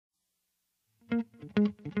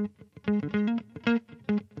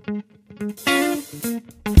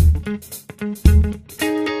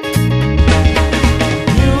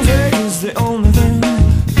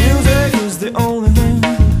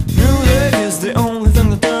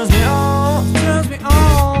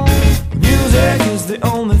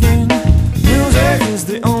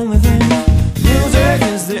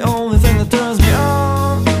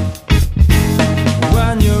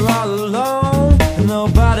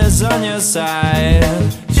is on your side.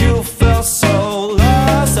 You feel so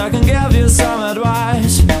lost, I can give you some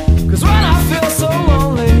advice. Cause when I feel so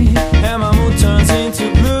lonely and my mood turns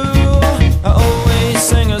into blue, I always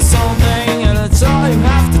sing a something, and it's all you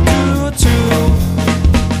have to do too.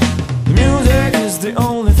 The music is the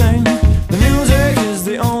only thing. The music is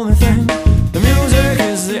the only thing. The music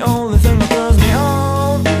is the only thing that turns me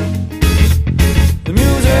on. The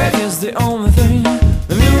music is the only thing.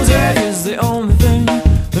 The music is the only thing.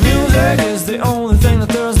 The music is the only thing that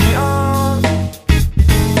turns me on.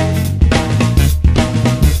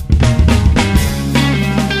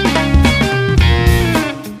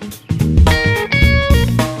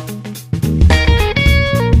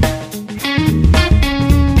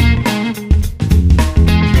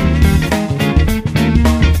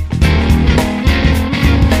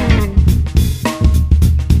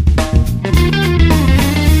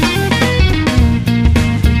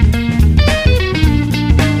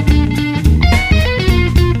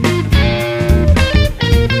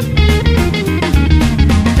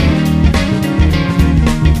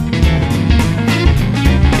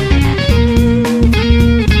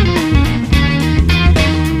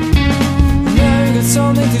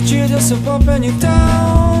 Up and you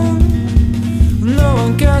down. No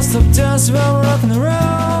one can stop dancing when we're rocking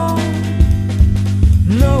around.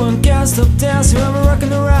 No one can stop dancing when we're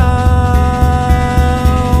rocking around.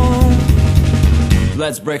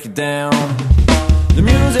 Let's break it down. The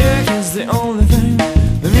music is the only thing.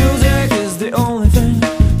 The music is the only thing.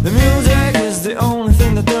 The music is the only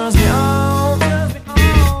thing that turns me on.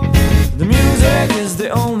 The music is the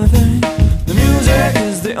only thing. The music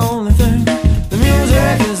is the only thing. The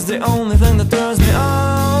music is the only thing that turns me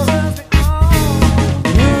on.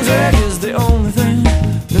 The music is the only thing.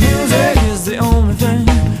 The music is the only thing.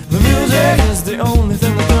 The music is the only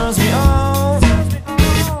thing that turns me on.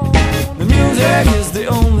 The music is the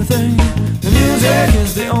only thing. The music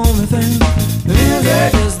is the only thing. The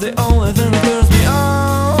music is the only thing that turns me on.